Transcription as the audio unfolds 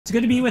It's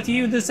good to be with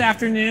you this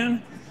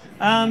afternoon.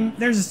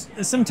 There's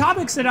some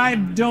topics that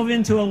I've dove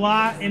into a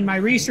lot in my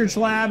research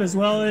lab, as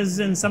well as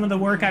in some of the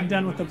work I've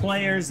done with the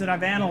players that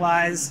I've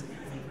analyzed.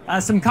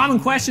 Some common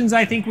questions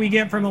I think we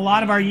get from a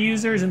lot of our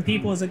users and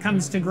people as it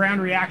comes to ground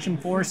reaction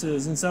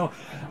forces. And so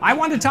I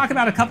want to talk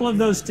about a couple of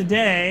those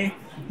today.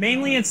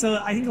 Mainly it's,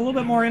 I think, a little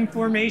bit more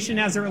information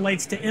as it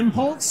relates to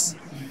impulse,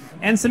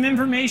 and some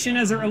information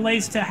as it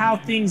relates to how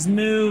things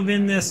move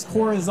in this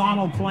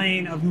horizontal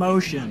plane of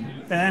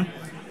motion. Okay?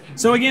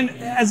 So again,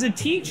 as a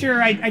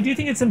teacher, I do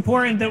think it's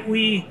important that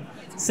we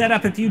set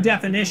up a few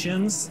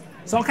definitions.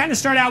 So I'll kind of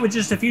start out with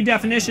just a few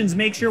definitions,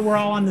 make sure we're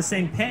all on the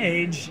same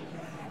page.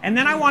 And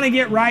then I want to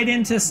get right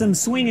into some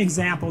swing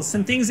examples,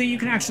 some things that you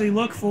can actually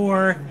look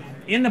for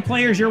in the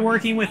players you're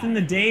working with in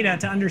the data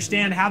to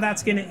understand how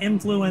that's going to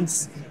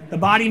influence the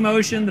body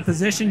motion, the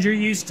positions you're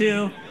used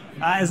to,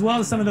 as well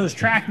as some of those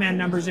TrackMan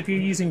numbers if you're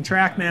using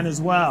TrackMan as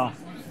well.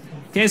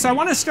 Okay, so I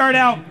want to start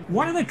out,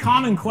 one of the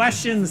common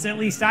questions, at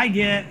least I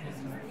get,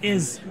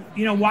 is,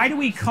 why do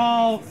we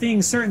call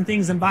things certain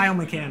things in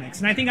biomechanics?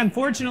 And I think,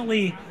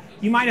 unfortunately,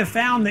 you might have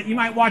found that you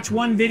might watch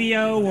one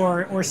video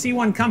or see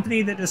one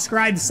company that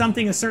describes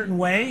something a certain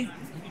way,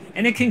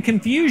 and it can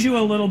confuse you a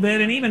little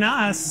bit, and even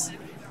us,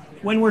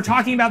 when we're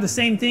talking about the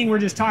same thing, we're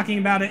just talking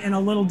about it in a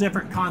little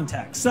different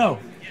context. So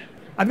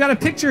I've got a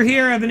picture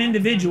here of an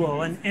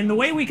individual, and the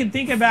way we can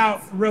think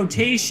about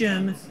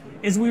rotation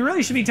is we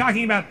really should be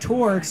talking about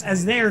torques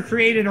as they are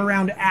created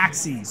around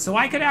axes. So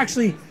I could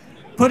actually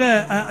put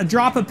a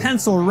drop of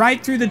pencil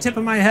right through the tip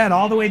of my head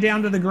all the way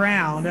down to the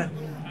ground,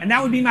 and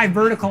that would be my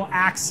vertical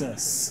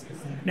axis.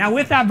 Now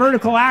with that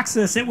vertical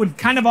axis, it would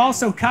kind of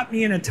also cut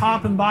me in a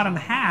top and bottom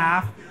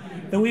half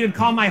that we would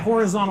call my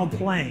horizontal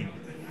plane.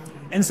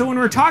 And so when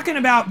we're talking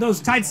about those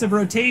types of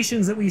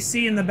rotations that we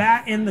see in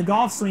the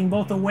golf swing,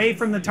 both away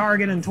from the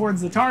target and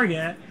towards the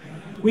target,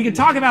 we could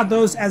talk about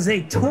those as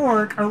a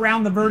torque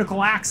around the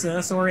vertical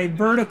axis, or a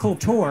vertical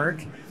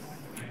torque,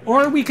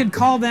 or we could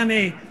call them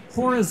a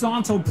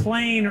horizontal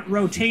plane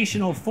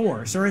rotational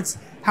force, or it's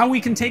how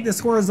we can take this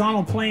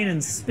horizontal plane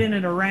and spin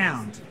it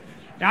around.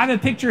 Now I have a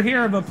picture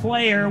here of a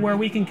player where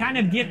we can kind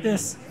of get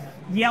this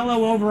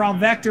yellow overall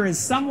vector as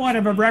somewhat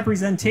of a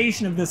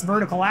representation of this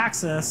vertical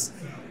axis,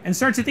 and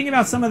start to think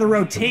about some of the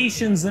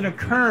rotations that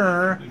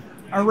occur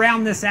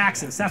around this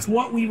axis. That's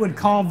what we would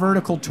call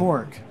vertical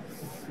torque.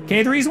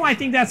 Okay, the reason why I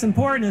think that's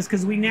important is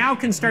because we now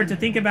can start to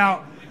think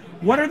about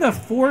what are the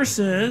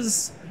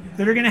forces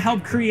that are going to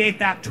help create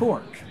that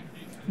torque.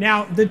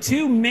 Now, the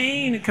two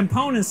main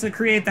components that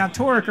create that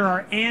torque are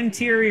our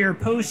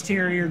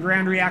anterior-posterior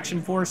ground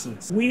reaction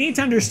forces. We need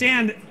to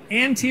understand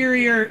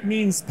anterior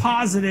means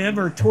positive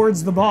or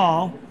towards the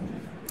ball.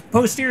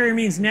 Posterior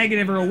means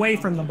negative or away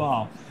from the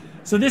ball.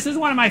 So this is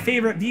one of my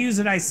favorite views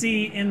that I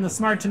see in the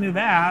Smart to Move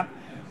app,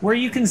 where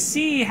you can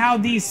see how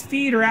these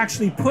feet are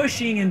actually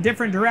pushing in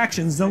different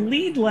directions. The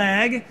lead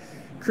leg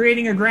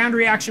creating a ground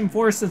reaction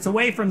force that's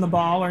away from the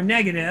ball, or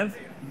negative,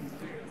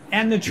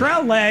 and the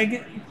trail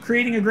leg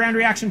creating a ground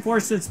reaction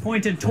force that's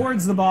pointed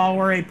towards the ball,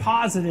 or a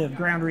positive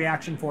ground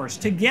reaction force.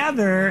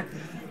 Together,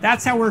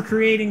 that's how we're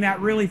creating that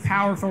really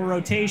powerful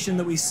rotation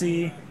that we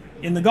see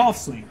in the golf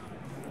swing.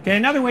 Okay,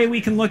 another way we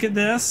can look at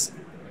this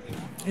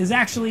is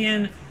actually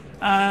in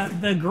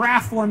the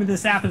graph form of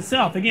this app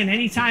itself. Again,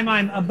 anytime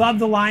I'm above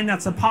the line,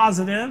 that's a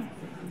positive.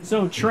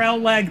 So trail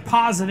leg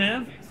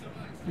positive,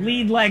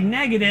 lead leg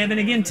negative, and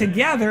again,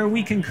 together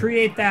we can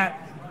create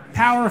that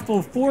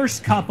powerful force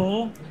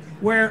couple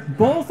where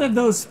both of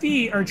those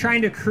feet are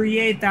trying to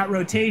create that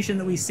rotation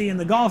that we see in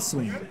the golf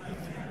swing.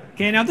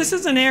 Okay, now this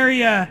is an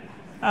area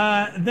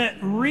that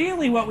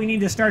really what we need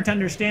to start to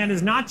understand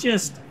is not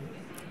just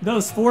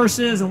those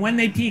forces and when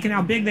they peak and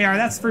how big they are.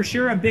 That's for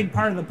sure a big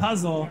part of the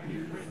puzzle.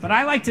 But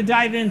I like to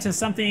dive into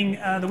something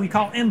that we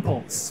call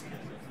impulse.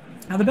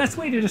 Now the best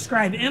way to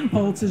describe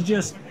impulse is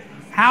just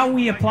how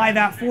we apply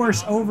that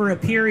force over a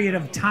period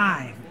of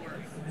time.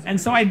 And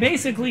so I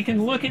basically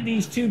can look at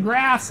these two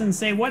graphs and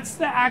say, what's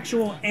the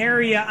actual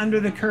area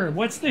under the curve?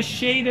 What's the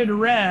shaded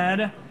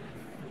red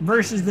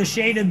versus the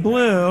shaded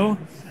blue?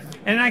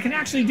 And I can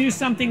actually do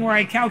something where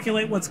I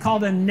calculate what's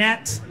called a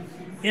net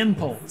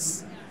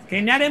impulse.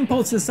 Okay, net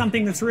impulse is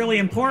something that's really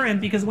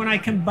important because when I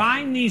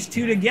combine these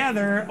two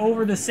together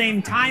over the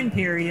same time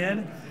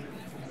period,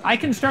 I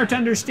can start to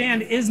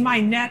understand, is my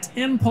net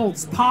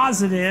impulse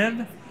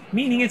positive,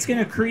 meaning it's going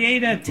to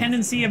create a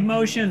tendency of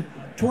motion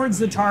towards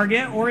the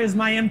target, or is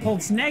my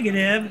impulse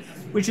negative,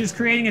 which is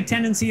creating a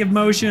tendency of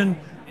motion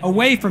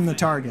away from the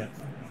target?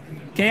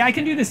 Okay, I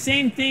can do the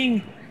same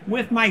thing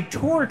with my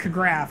torque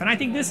graph, and I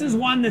think this is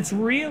one that's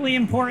really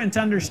important to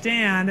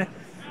understand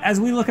as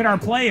we look at our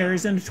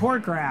players in the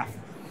torque graph.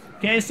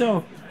 Okay,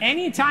 so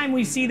anytime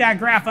we see that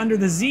graph under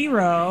the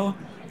zero,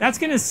 that's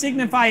going to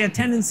signify a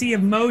tendency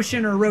of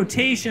motion or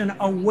rotation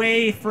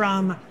away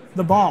from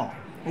the ball,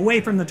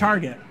 away from the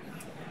target.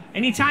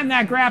 Anytime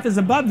that graph is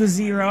above the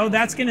zero,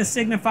 that's going to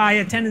signify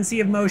a tendency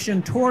of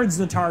motion towards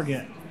the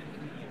target.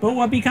 But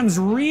what becomes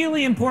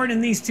really important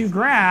in these two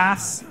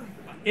graphs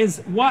is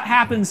what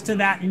happens to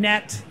that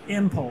net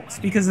impulse.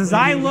 Because as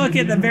I look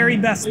at the very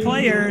best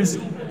players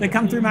that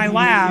come through my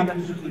lab,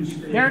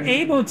 they're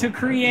able to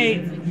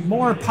create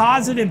more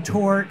positive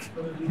torque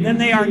than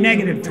they are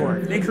negative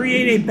torque. They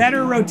create a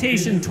better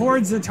rotation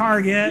towards the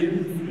target,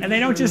 and they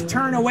don't just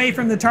turn away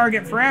from the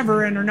target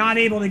forever and are not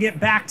able to get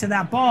back to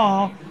that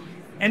ball.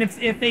 And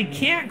if they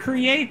can't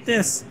create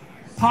this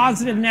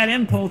positive net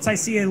impulse, I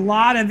see a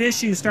lot of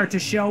issues start to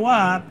show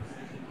up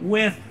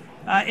with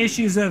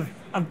issues of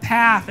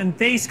path and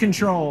face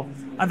control,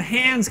 of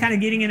hands kind of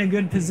getting in a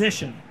good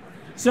position.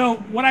 So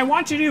what I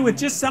want you to do with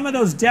just some of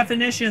those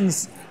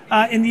definitions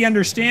in the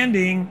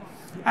understanding,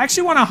 I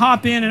actually want to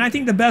hop in, and I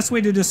think the best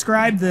way to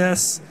describe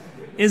this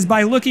is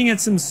by looking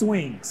at some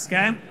swings,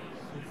 okay?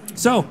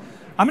 So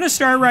I'm going to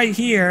start right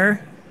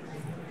here,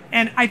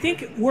 and I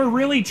think we're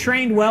really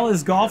trained well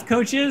as golf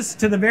coaches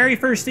to the very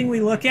first thing we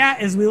look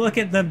at is we look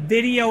at the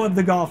video of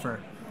the golfer.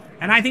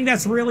 And I think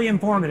that's really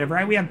informative,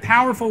 right? We have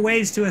powerful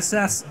ways to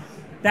assess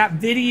that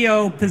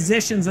video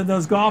positions of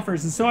those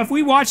golfers. And so if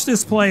we watch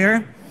this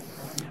player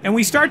and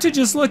we start to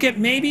just look at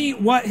maybe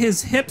what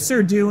his hips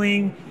are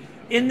doing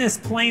in this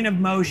plane of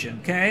motion,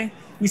 okay?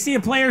 We see a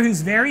player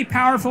who's very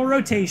powerful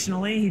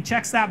rotationally. He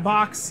checks that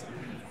box.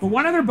 But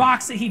one other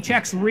box that he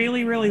checks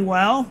really, really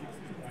well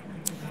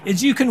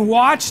is you can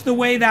watch the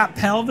way that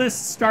pelvis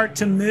start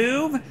to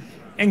move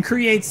and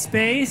create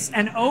space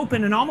and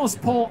open and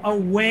almost pull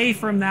away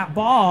from that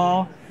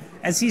ball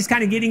as he's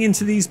kind of getting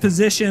into these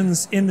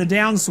positions in the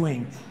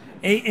downswing.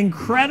 An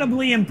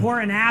incredibly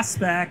important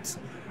aspect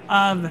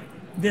of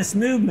this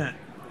movement.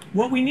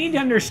 What we need to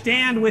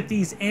understand with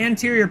these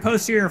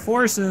anterior-posterior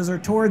forces, or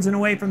towards and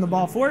away from the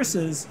ball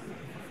forces,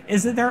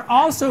 is that they're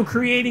also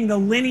creating the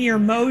linear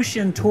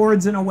motion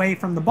towards and away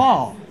from the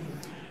ball.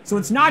 So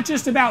it's not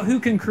just about who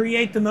can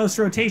create the most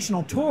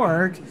rotational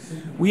torque.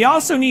 We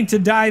also need to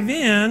dive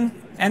in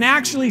and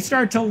actually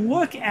start to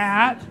look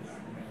at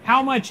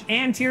how much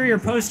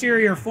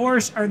anterior-posterior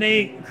force are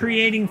they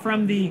creating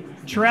from the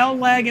trail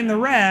leg in the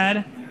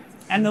red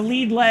and the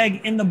lead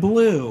leg in the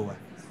blue.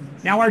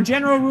 Now, our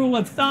general rule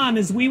of thumb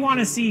is we want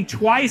to see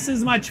twice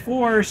as much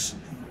force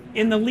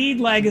in the lead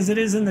leg as it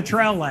is in the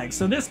trail leg.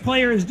 So this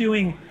player is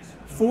doing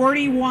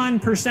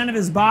 41% of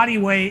his body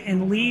weight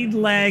in lead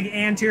leg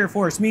anterior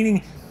force,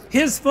 meaning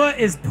his foot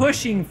is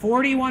pushing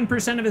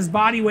 41% of his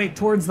body weight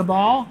towards the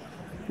ball,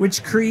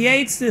 which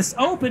creates this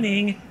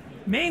opening,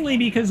 mainly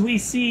because we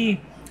see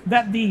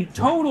that the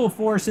total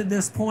force at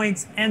this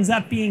point ends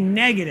up being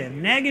negative.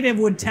 Negative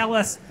would tell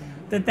us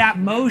that that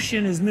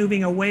motion is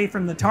moving away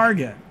from the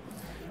target.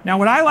 Now,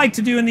 what I like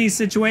to do in these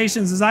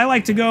situations is I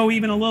like to go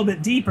even a little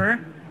bit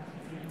deeper,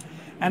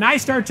 and I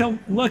start to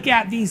look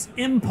at these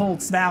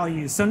impulse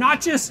values. So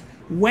not just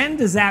when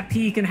does that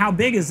peak and how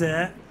big is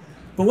it,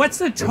 but what's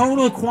the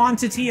total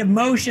quantity of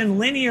motion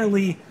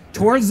linearly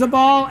towards the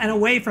ball and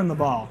away from the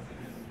ball.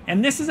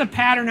 And this is a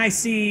pattern I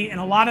see in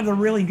a lot of the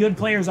really good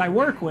players I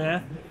work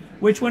with,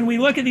 which when we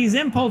look at these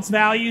impulse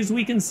values,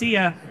 we can see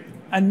a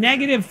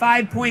negative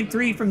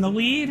 5.3 from the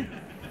lead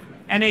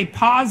and a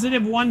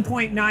positive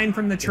 1.9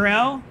 from the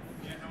trail,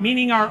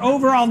 meaning our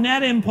overall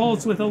net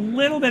impulse with a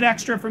little bit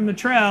extra from the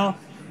trail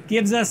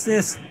gives us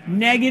this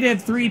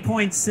negative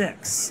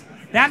 3.6.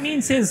 That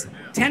means his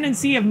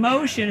tendency of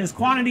motion, his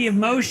quantity of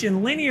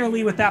motion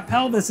linearly with that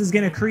pelvis is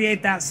going to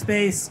create that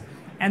space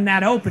and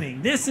that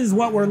opening. This is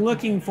what we're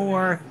looking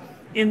for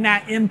in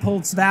that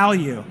impulse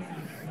value,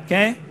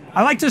 okay?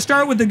 I like to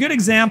start with a good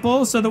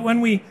example so that when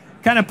we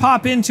kind of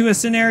pop into a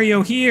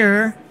scenario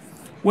here,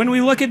 when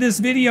we look at this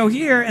video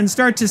here and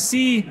start to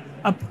see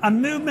a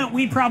movement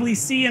we probably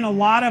see in a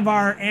lot of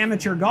our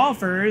amateur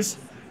golfers,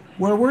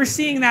 where we're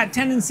seeing that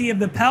tendency of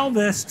the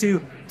pelvis to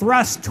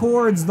thrust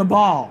towards the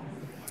ball.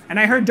 And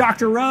I heard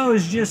Dr.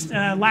 Rose just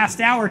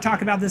last hour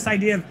talk about this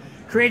idea of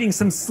creating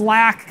some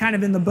slack kind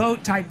of in the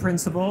boat type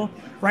principle,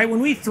 right? When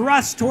we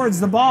thrust towards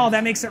the ball,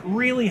 that makes it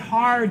really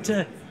hard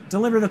to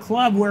deliver the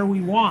club where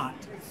we want.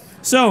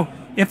 So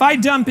if I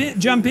jump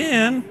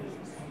in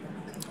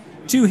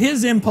to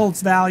his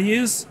impulse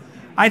values,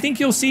 I think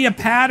you'll see a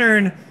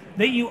pattern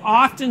that you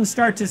often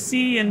start to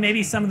see in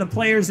maybe some of the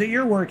players that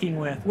you're working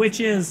with, which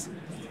is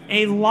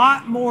a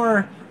lot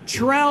more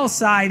trail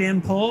side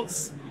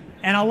impulse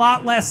and a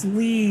lot less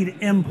lead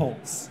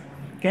impulse.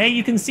 Okay,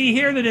 you can see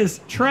here that his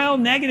trail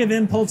negative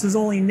impulse is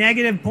only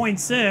negative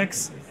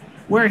 0.6,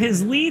 where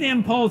his lead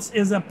impulse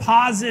is a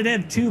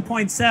positive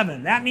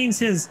 2.7. That means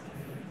his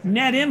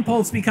net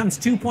impulse becomes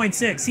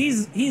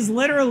 2.6. He's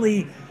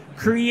literally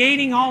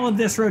creating all of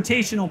this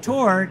rotational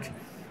torque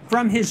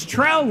from his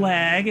trail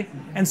leg,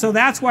 and so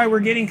that's why we're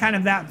getting kind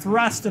of that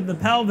thrust of the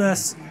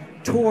pelvis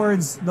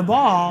towards the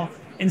ball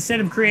instead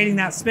of creating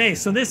that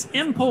space. So this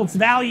impulse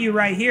value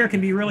right here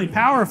can be really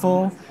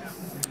powerful,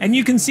 and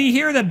you can see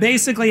here that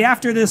basically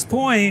after this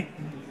point,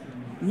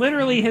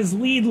 literally his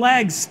lead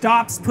leg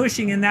stops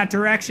pushing in that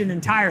direction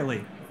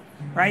entirely,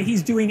 right?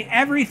 He's doing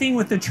everything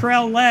with the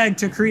trail leg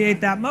to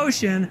create that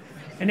motion,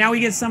 and now we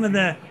get some of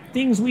the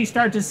things we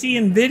start to see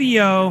in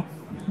video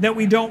that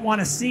we don't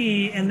want to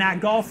see in that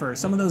golfer.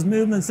 Some of those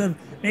movements of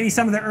maybe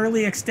some of the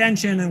early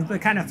extension and the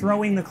kind of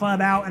throwing the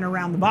club out and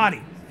around the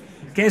body.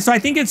 Okay, so I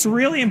think it's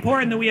really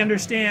important that we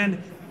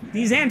understand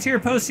these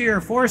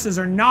anterior-posterior forces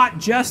are not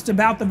just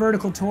about the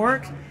vertical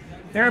torque.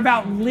 They're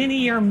about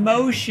linear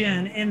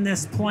motion in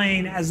this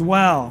plane as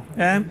well.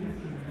 Okay?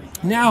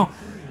 Now,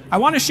 I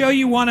want to show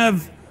you one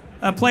of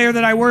a player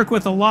that I work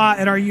with a lot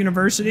at our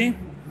university,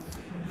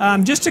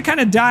 just to kind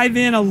of dive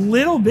in a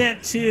little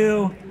bit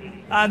to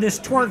this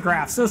torque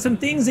graph. So some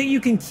things that you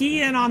can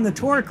key in on the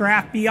torque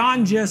graph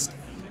beyond just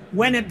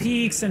when it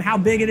peaks and how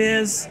big it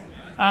is,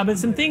 but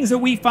some things that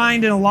we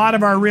find in a lot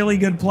of our really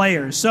good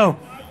players. So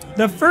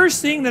the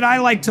first thing that I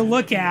like to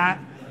look at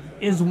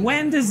is,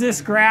 when does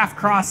this graph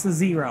cross the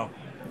 0?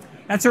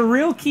 That's a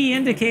real key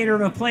indicator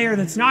of a player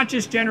that's not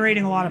just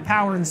generating a lot of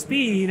power and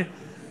speed,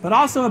 but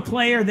also a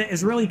player that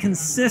is really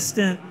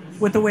consistent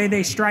with the way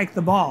they strike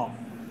the ball.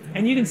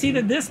 And you can see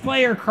that this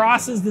player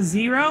crosses the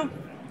 0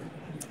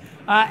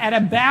 at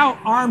about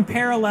arm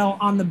parallel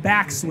on the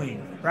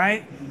backswing,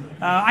 right?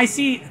 I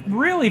see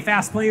really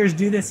fast players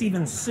do this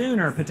even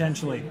sooner,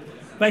 potentially.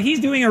 But he's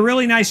doing a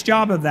really nice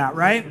job of that,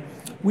 right?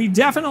 We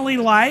definitely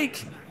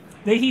like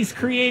that he's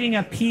creating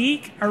a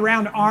peak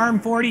around arm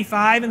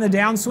 45 in the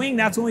downswing.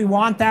 That's when we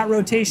want that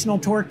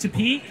rotational torque to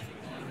peak.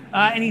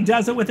 And he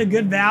does it with a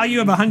good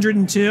value of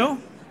 102.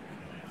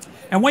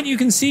 And what you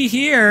can see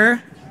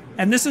here,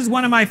 and this is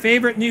one of my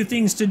favorite new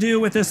things to do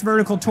with this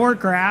vertical torque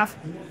graph,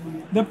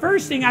 the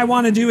first thing I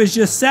want to do is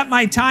just set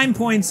my time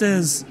points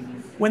as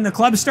when the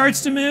club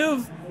starts to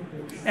move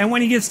and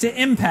when he gets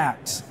to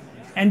impact,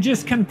 and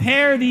just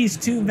compare these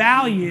two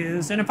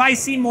values. And if I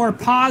see more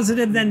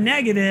positive than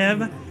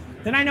negative,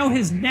 then I know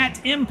his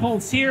net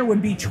impulse here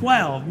would be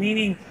 12,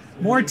 meaning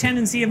more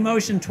tendency of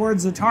motion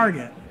towards the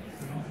target.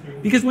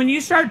 Because when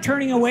you start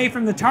turning away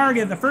from the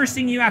target, the first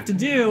thing you have to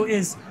do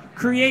is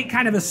create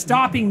kind of a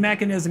stopping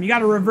mechanism. You got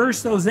to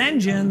reverse those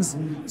engines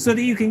so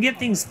that you can get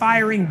things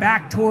firing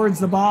back towards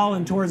the ball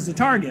and towards the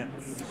target.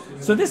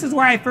 So this is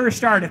where I first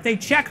start. If they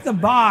check the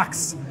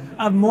box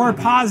of more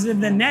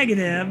positive than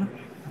negative,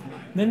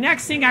 the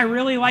next thing I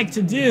really like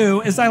to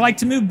do is I like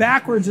to move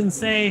backwards and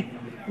say,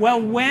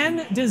 well,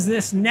 when does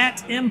this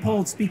net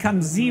impulse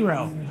become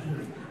 0?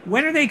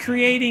 When are they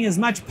creating as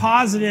much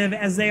positive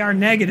as they are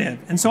negative?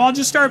 And so I'll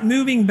just start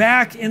moving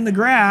back in the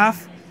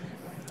graph,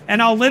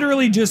 and I'll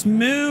literally just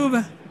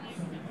move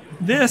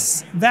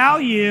this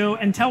value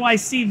until I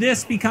see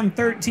this become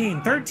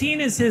 13.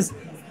 13 is his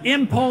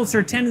impulse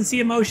or tendency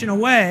of motion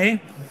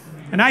away,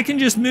 and I can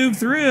just move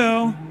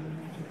through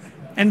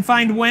and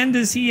find when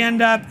does he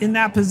end up in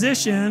that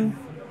position.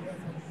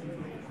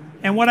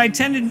 And what I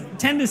tend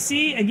to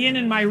see, again,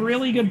 in my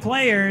really good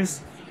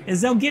players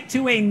is they'll get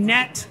to a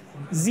net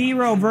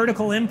 0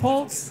 vertical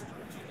impulse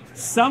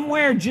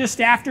somewhere just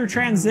after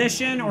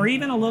transition, or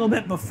even a little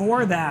bit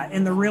before that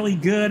in the really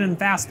good and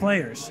fast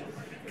players.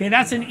 Okay,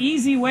 that's an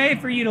easy way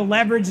for you to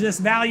leverage this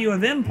value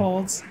of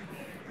impulse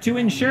to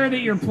ensure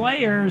that your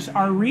players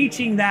are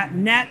reaching that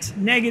net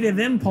negative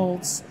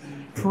impulse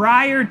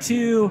prior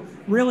to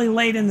really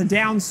late in the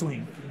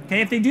downswing. Okay,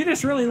 if they do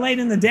this really late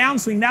in the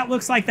downswing, that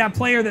looks like that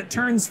player that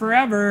turns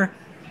forever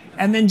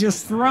and then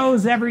just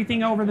throws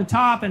everything over the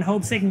top and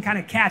hopes they can kind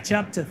of catch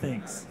up to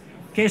things.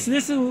 Okay, so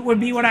this would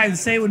be what I would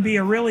say would be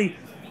a really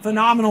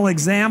phenomenal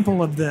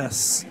example of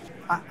this.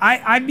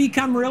 I've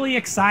become really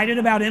excited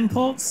about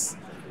impulse,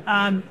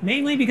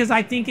 mainly because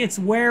I think it's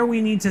where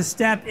we need to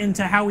step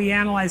into how we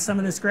analyze some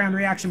of this ground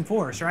reaction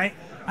force, right?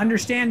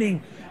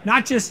 Understanding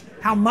not just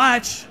how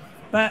much,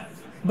 but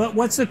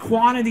what's the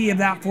quantity of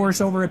that force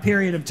over a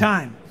period of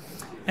time.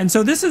 And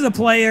so this is a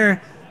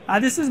player,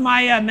 this is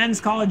my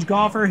men's college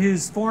golfer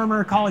who's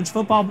former college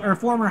football or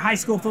former high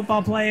school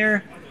football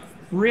player,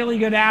 really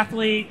good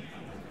athlete.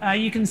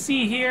 You can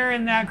see here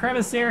in that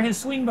crevice there, his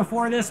swing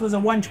before this was a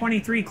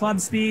 123 club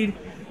speed.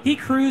 He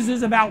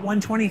cruises about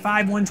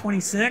 125,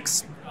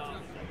 126.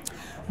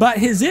 But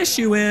his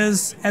issue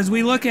is, as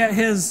we look at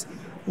his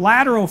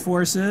lateral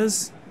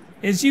forces,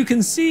 is you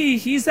can see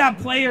he's that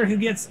player who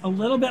gets a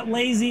little bit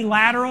lazy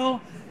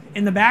lateral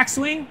in the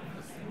backswing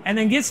and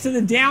then gets to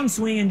the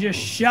downswing and just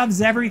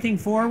shoves everything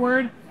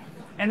forward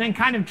and then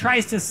kind of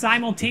tries to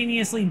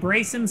simultaneously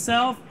brace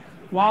himself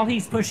while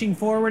he's pushing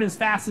forward as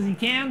fast as he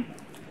can.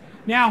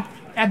 Now,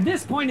 at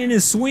this point in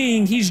his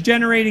swing, he's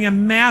generating a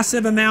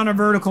massive amount of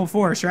vertical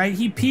force, right?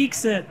 He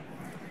peaks at,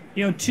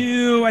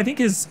 I think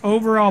his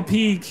overall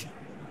peak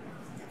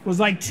was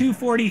like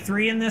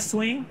 243 in this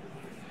swing.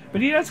 But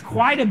he does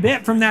quite a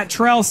bit from that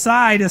trail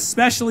side,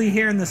 especially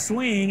here in the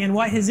swing. And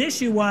what his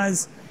issue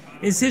was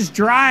is his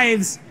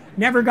drives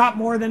never got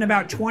more than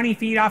about 20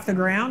 feet off the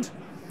ground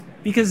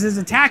because his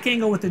attack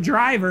angle with the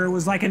driver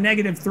was like a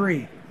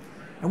 -3.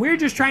 And we were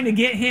just trying to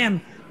get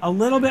him a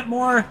little bit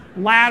more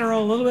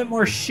lateral, a little bit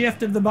more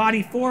shift of the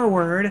body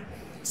forward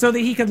so that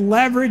he could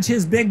leverage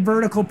his big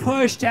vertical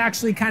push to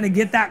actually kind of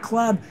get that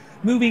club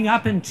moving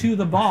up into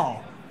the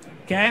ball,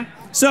 okay?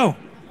 So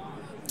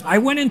I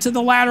went into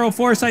the lateral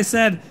force. I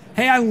said,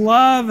 hey, I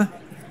love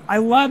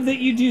that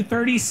you do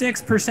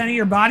 36% of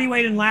your body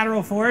weight in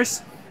lateral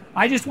force.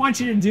 I just want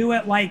you to do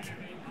it like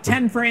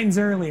 10 frames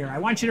earlier. I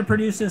want you to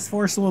produce this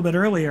force a little bit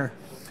earlier.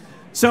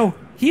 So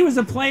he was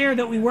a player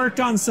that we worked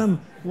on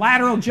some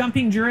lateral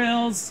jumping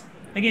drills.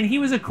 Again, he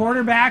was a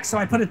quarterback, so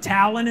I put a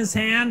towel in his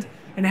hand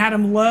and had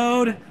him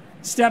load,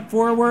 step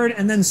forward,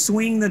 and then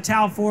swing the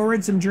towel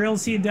forward. Some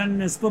drills he had done in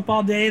his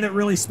football day that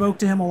really spoke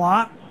to him a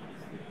lot.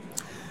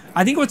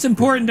 I think what's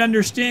important to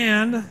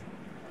understand,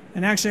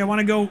 and actually I want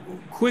to go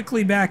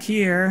quickly back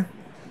here,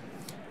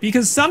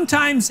 because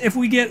sometimes if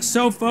we get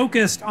so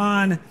focused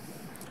on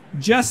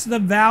just the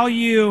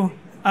value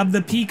of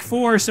the peak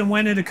force and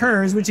when it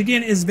occurs, which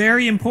again is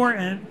very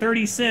important,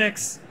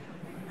 36,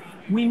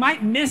 we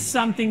might miss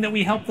something that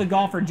we help the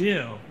golfer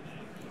do.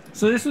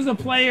 So this was a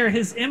player,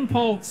 his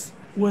impulse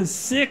was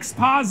 6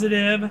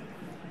 positive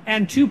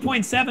and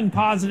 2.7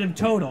 positive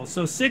total.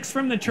 So 6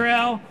 from the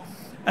trail,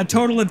 a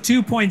total of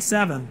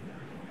 2.7.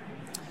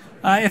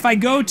 If I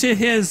go to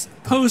his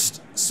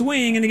post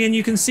swing, and again,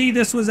 you can see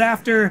this was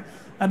after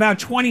about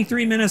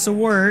 23 minutes of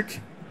work,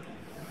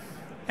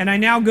 and I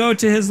now go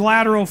to his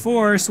lateral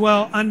force.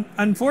 Well,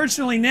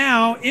 unfortunately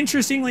now,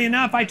 interestingly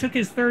enough, I took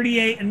his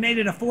 38 and made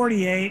it a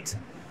 48,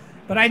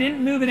 but I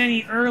didn't move it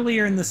any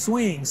earlier in the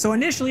swing. So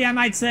initially I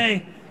might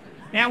say,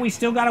 man, we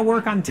still got to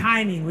work on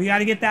timing. We got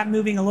to get that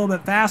moving a little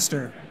bit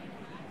faster.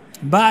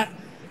 But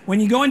when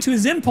you go into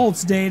his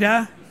impulse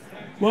data,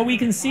 what we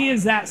can see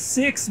is that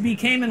 6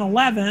 became an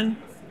 11,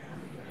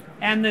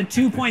 and the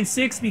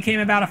 2.6 became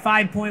about a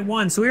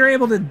 5.1. So we were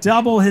able to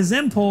double his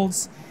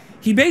impulse.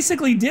 He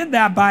basically did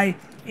that by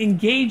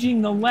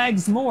engaging the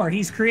legs more.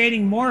 He's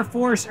creating more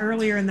force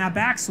earlier in that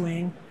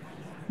backswing.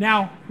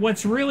 Now,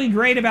 what's really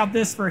great about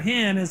this for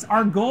him is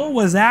our goal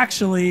was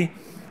actually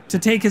to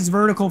take his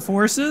vertical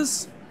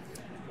forces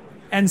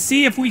and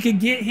see if we could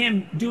get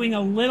him doing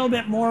a little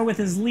bit more with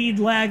his lead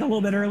leg a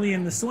little bit early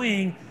in the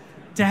swing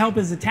to help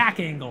his attack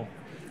angle.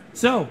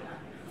 So,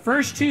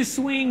 first 2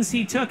 swings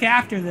he took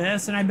after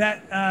this, and I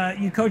bet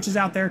you coaches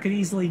out there could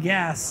easily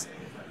guess,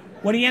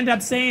 what he ended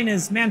up saying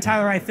is, man,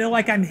 Tyler, I feel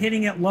like I'm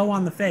hitting it low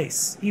on the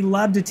face. He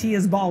loved to tee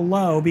his ball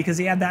low because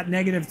he had that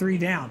 -3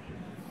 down.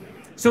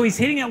 So he's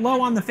hitting it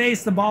low on the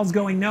face, the ball's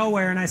going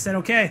nowhere, and I said,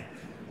 okay,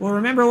 well,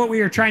 remember what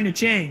we were trying to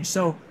change.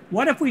 So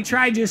what if we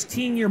try just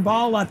teeing your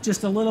ball up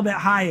just a little bit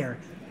higher?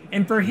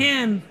 And for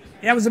him,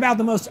 that was about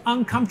the most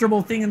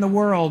uncomfortable thing in the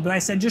world, but I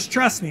said, just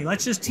trust me,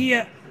 let's just tee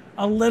it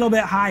a little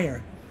bit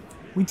higher.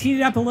 We teed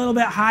it up a little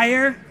bit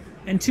higher,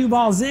 and 2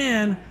 balls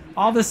in,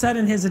 all of a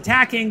sudden his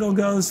attack angle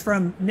goes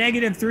from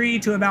 -3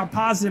 to about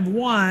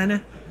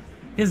 +1.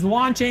 His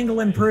launch angle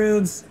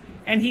improves,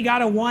 and he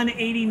got a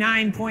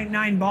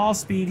 189.9 ball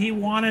speed. He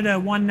wanted a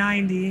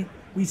 190.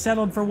 We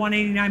settled for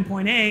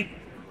 189.8.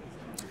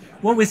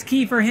 What was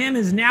key for him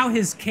is now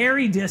his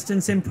carry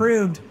distance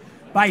improved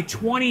by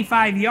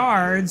 25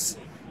 yards.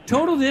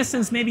 Total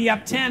distance maybe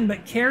up 10,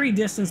 but carry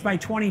distance by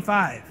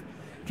 25.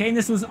 Okay, and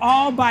this was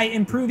all by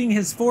improving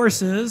his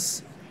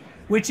forces,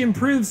 which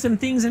improved some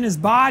things in his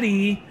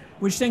body,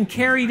 which then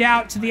carried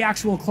out to the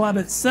actual club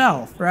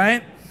itself,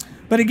 right?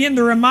 But again,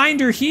 the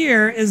reminder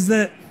here is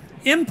that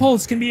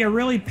impulse can be a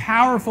really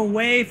powerful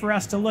way for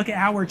us to look at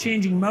how we're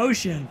changing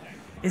motion.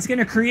 It's going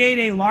to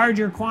create a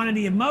larger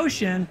quantity of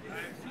motion,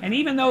 and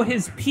even though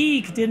his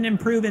peak didn't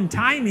improve in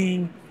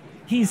timing,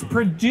 he's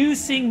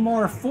producing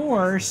more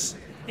force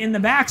in the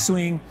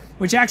backswing,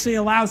 which actually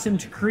allows him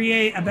to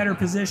create a better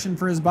position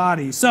for his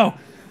body. So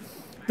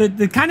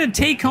the kind of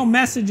take-home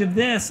message of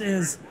this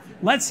is,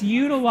 let's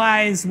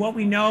utilize what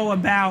we know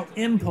about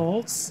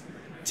impulse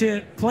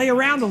to play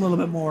around a little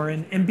bit more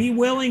and be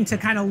willing to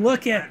kind of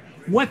look at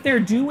what they're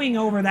doing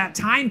over that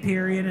time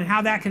period and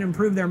how that can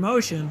improve their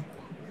motion.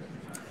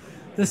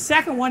 The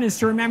second one is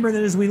to remember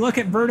that as we look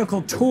at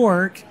vertical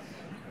torque,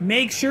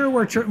 make sure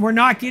we're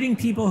not getting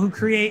people who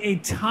create a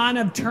ton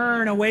of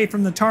turn away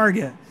from the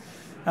target.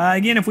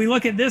 Again, if we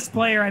look at this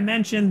player I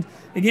mentioned,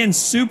 again,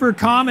 super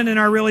common in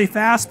our really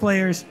fast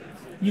players,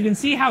 you can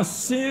see how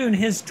soon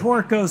his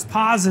torque goes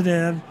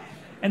positive,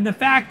 and the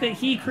fact that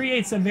he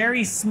creates a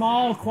very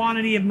small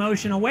quantity of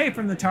motion away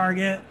from the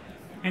target,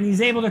 and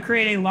he's able to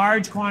create a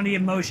large quantity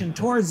of motion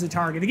towards the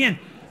target. Again,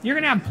 you're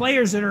going to have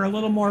players that are a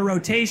little more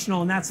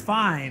rotational, and that's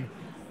fine,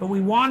 but we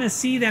want to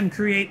see them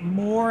create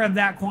more of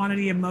that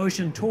quantity of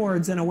motion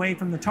towards and away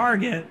from the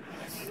target.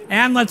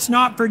 And let's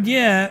not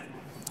forget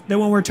that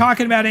when we're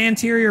talking about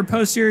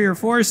anterior-posterior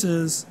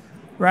forces,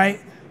 right,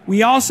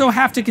 we also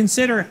have to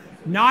consider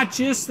not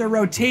just the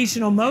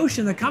rotational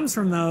motion that comes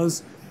from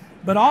those,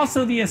 but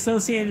also the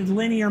associated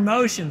linear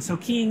motion. So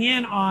keying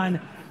in on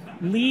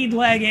lead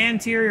leg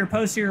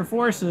anterior-posterior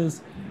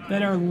forces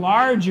that are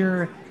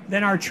larger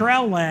than our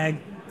trail leg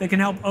that can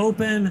help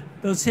open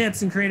those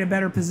hips and create a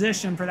better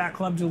position for that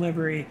club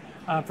delivery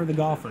for the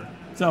golfer.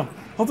 So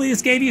hopefully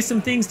this gave you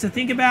some things to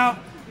think about.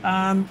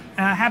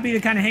 Happy to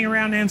kind of hang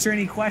around and answer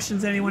any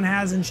questions anyone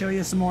has and show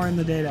you some more in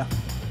the data.